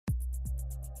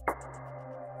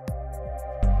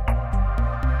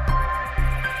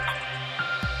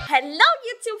Hello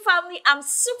YouTube family, I'm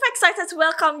super excited to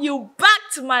welcome you back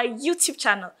to my YouTube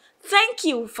channel. Thank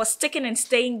you for sticking and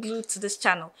staying glued to this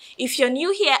channel. If you're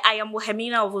new here, I am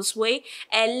Wohemina Ovoswe,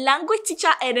 a language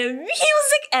teacher and a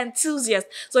music enthusiast.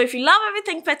 So if you love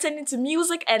everything pertaining to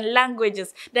music and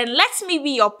languages, then let me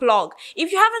be your plug.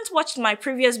 If you haven't watched my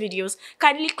previous videos,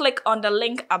 kindly click on the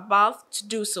link above to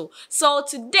do so. So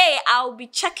today I'll be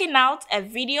checking out a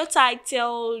video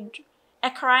titled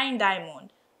A Crying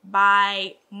Diamond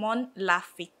by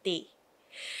Laferte.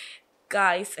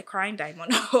 Guys, A Crying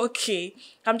Diamond. Okay,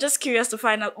 I'm just curious to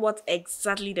find out what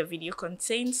exactly the video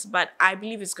contains, but I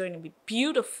believe it's going to be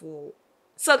beautiful.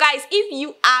 So guys, if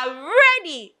you are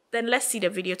ready, then let's see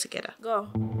the video together. Go.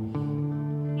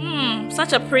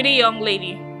 Such a pretty young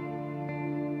lady.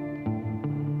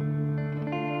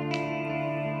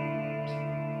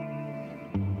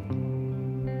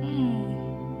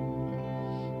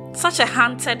 Such a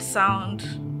haunted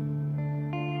sound.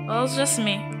 Well, it's just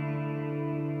me.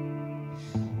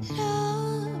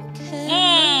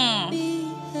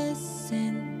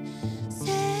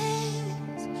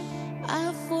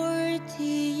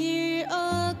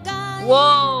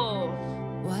 Whoa!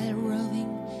 While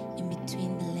roving in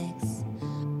between the legs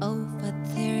of a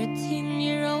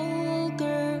 13-year-old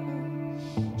girl,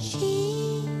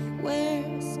 she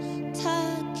wears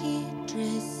tacky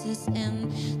dresses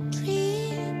and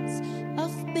dreams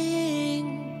of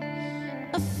being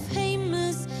a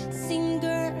famous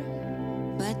singer,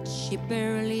 but she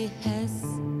barely has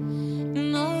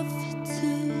enough to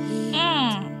eat.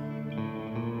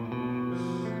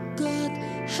 God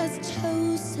has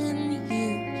chosen you,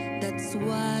 that's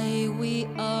why we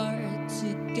are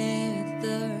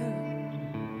together.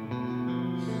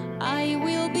 I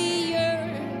will be your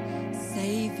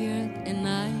savior and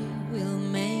I will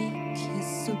make you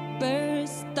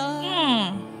superstar.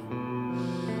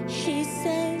 He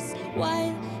says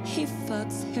while he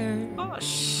fucks her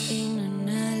in an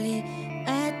alley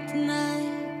at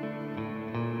night.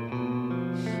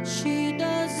 She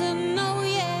doesn't know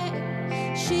yet,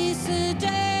 she's a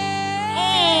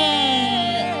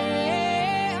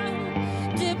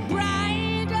the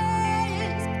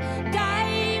brightest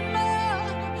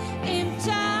diamond in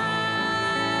town.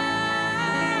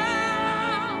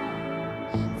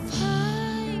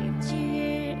 5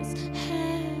 years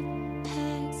have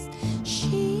passed,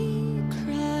 she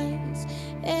cries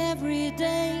every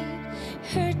day.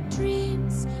 Her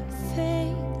dreams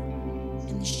fade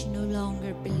and she no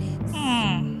longer believes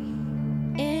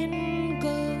in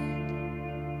God.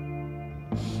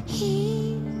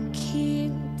 He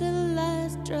killed the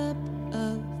last drop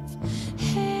of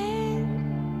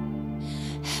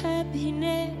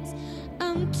happiness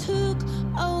and took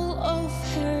all of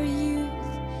her youth,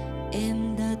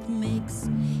 and that makes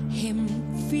him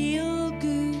feel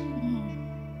good.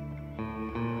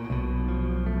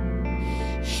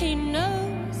 He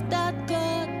knows that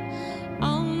God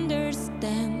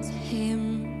understands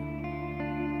him,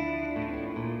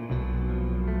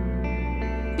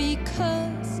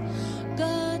 because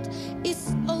God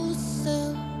is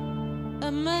also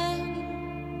a man.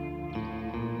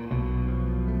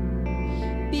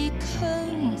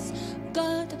 Because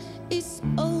God is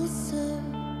also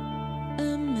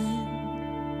a man.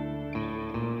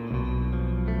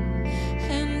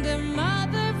 And the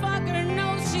motherfucker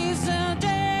knows she's a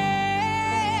damn,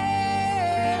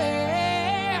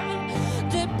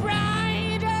 the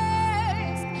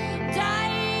brightest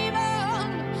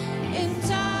diamond in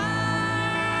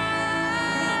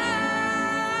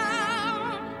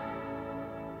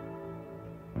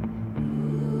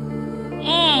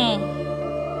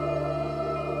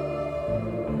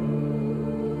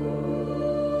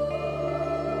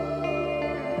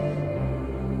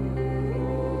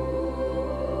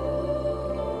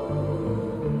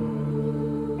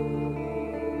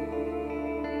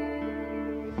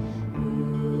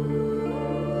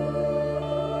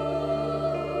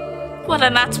What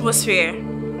an atmosphere.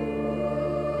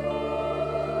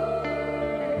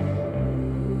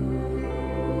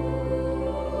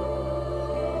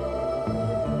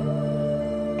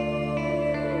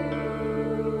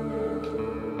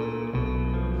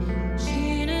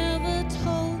 She never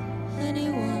told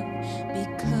anyone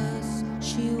because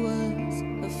she was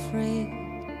afraid.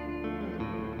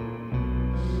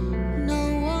 No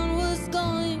one was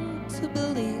going to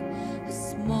believe a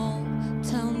small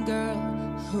town girl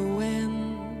who went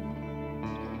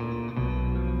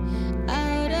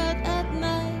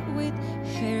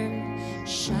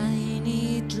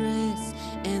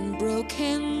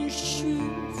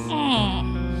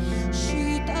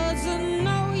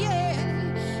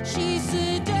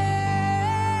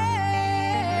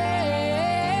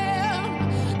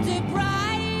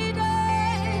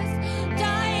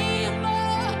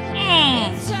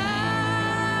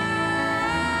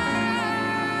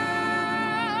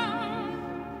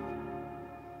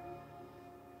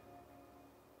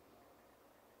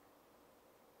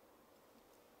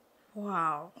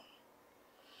Wow.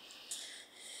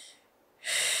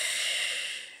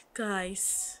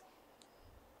 Guys,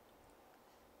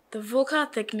 the vocal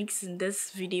techniques in this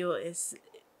video it's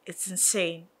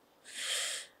insane.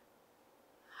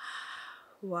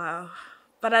 Wow.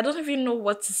 But I don't even know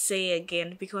what to say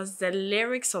again because the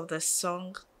lyrics of the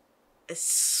song is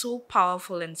so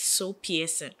powerful and so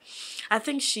piercing. I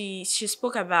think she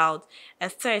spoke about a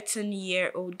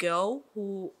 13-year-old girl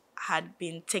who had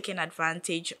been taken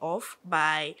advantage of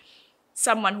by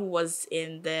someone who was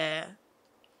in the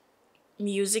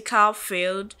musical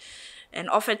field and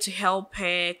offered to help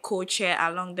her, coach her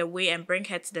along the way and bring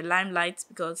her to the limelight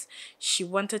because she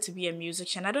wanted to be a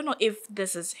musician. I don't know if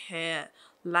this is her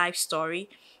life story,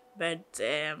 but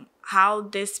how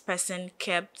this person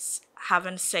kept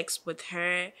having sex with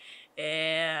her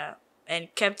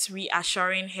and kept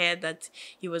reassuring her that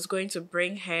he was going to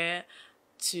bring her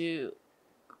to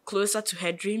closer to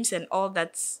her dreams and all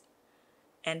that,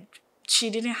 and she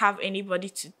didn't have anybody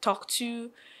to talk to.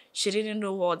 She didn't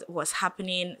know what was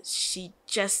happening. She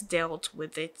just dealt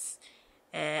with it.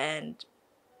 And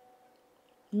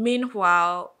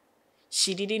meanwhile,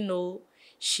 she didn't know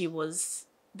she was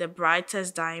the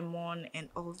brightest diamond and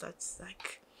all that.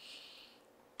 Like,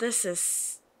 this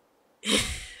is,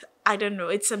 I don't know,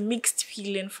 it's a mixed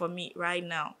feeling for me right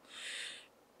now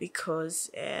because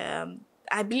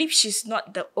I believe she's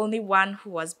not the only one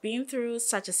who has been through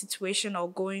such a situation or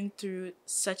going through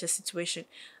such a situation.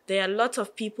 There are a lot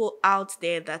of people out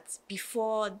there that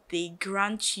before they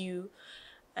grant you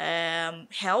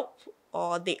help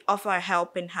or they offer a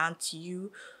helping hand to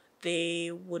you,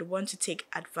 they would want to take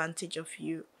advantage of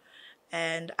you.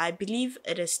 And I believe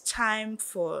it is time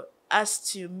for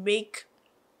us to make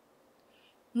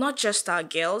not just our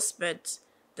girls, but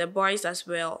the boys as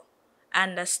well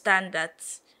understand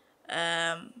that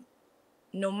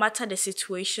no matter the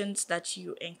situations that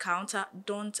you encounter,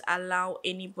 don't allow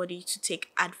anybody to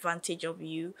take advantage of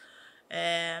you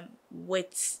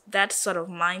with that sort of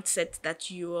mindset that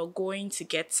you are going to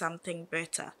get something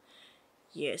better.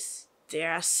 Yes,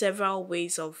 there are several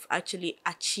ways of actually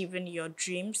achieving your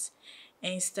dreams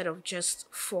instead of just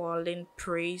falling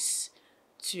praise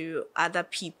to other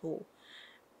people.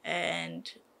 And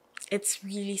it's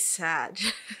really sad.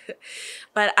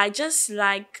 But I just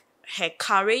like her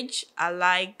courage. I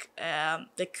like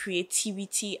the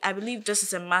creativity. I believe this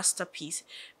is a masterpiece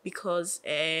because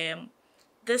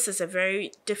this is a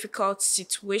very difficult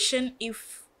situation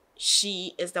if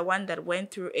she is the one that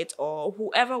went through it or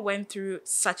whoever went through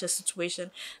such a situation.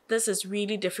 This is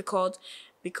really difficult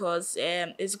because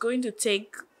it's going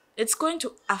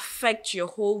to affect your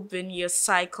whole being, your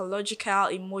psychological,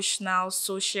 emotional,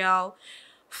 social,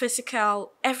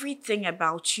 physical, everything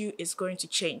about you is going to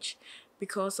change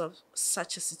because of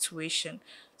such a situation.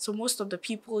 So most of the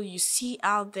people you see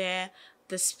out there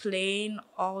displaying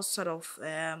all sort of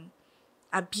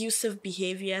abusive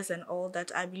behaviors and all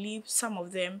that, I believe some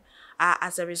of them are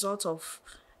as a result of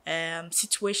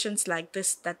situations like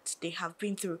this that they have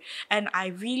been through. And I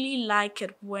really like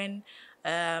it when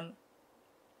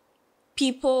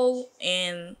people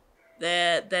in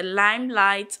the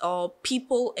limelight or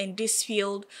people in this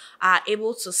field are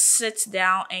able to sit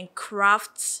down and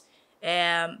craft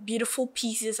beautiful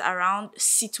pieces around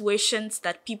situations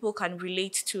that people can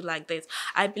relate to like this.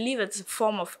 I believe it's a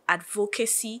form of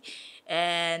advocacy,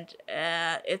 and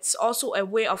it's also a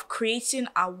way of creating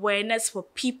awareness for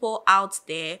people out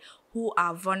there who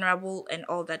are vulnerable and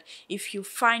all that. If you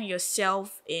find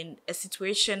yourself in a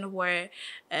situation where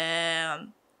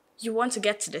you want to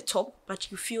get to the top,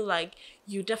 but you feel like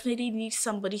you definitely need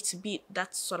somebody to be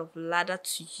that sort of ladder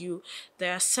to you,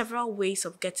 there are several ways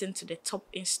of getting to the top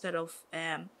instead of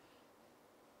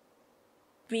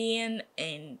being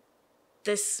in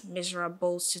this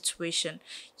miserable situation.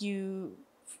 You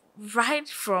right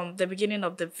from the beginning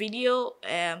of the video,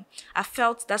 I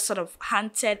felt that sort of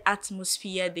haunted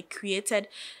atmosphere. They created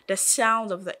the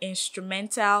sound of the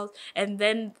instrumental and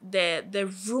then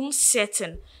the room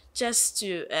setting just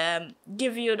to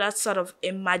give you that sort of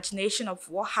imagination of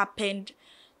what happened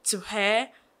to her,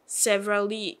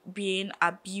 severally being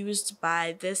abused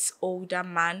by this older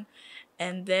man,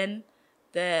 and then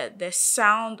the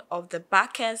sound of the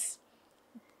backers.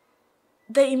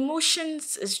 The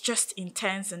emotions is just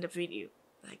intense in the video.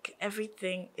 Like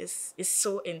everything is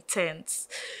so intense.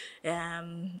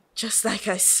 Just like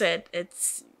I said,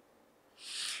 it's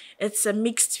a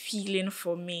mixed feeling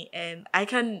for me, and I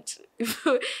can't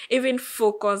even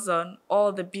focus on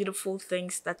all the beautiful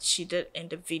things that she did in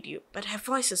the video. But her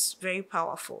voice is very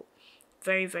powerful,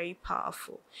 very very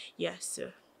powerful. Yes.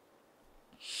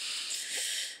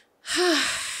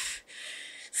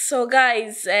 So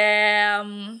guys,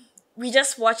 we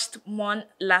just watched Mon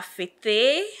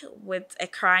Laferte with a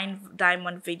crying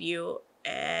diamond video,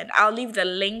 and I'll leave the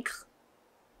link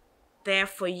there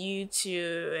for you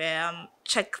to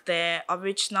check the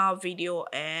original video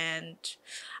and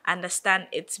understand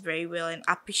it very well and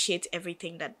appreciate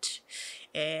everything that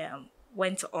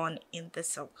went on in the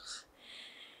song.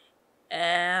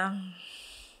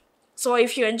 So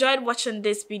if you enjoyed watching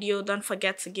this video, don't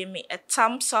forget to give me a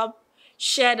thumbs up,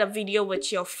 share the video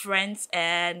with your friends,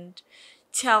 and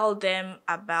tell them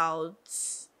about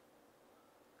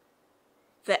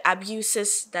the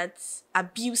abusers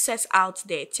out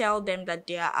there. Tell them that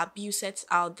there are abusers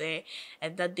out there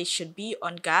and that they should be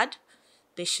on guard.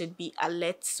 They should be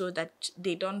alert so that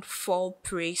they don't fall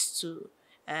prey to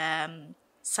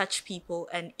such people.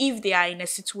 And if they are in a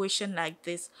situation like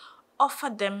this, offer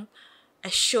them a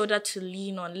shoulder to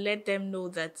lean on. Let them know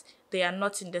that they are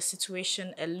not in the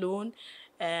situation alone.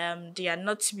 They are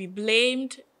not to be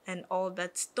blamed and all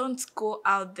that. Don't go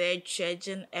out there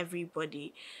judging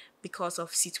everybody because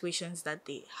of situations that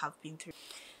they have been through.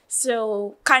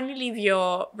 So kindly leave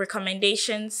your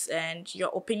recommendations and your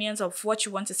opinions of what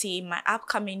you want to see in my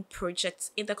upcoming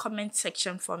projects in the comment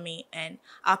section for me, and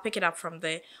I'll pick it up from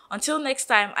there. Until next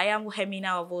time, I am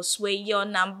Hemina of Osway, your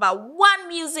 #1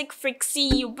 music freak.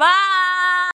 See you. Bye.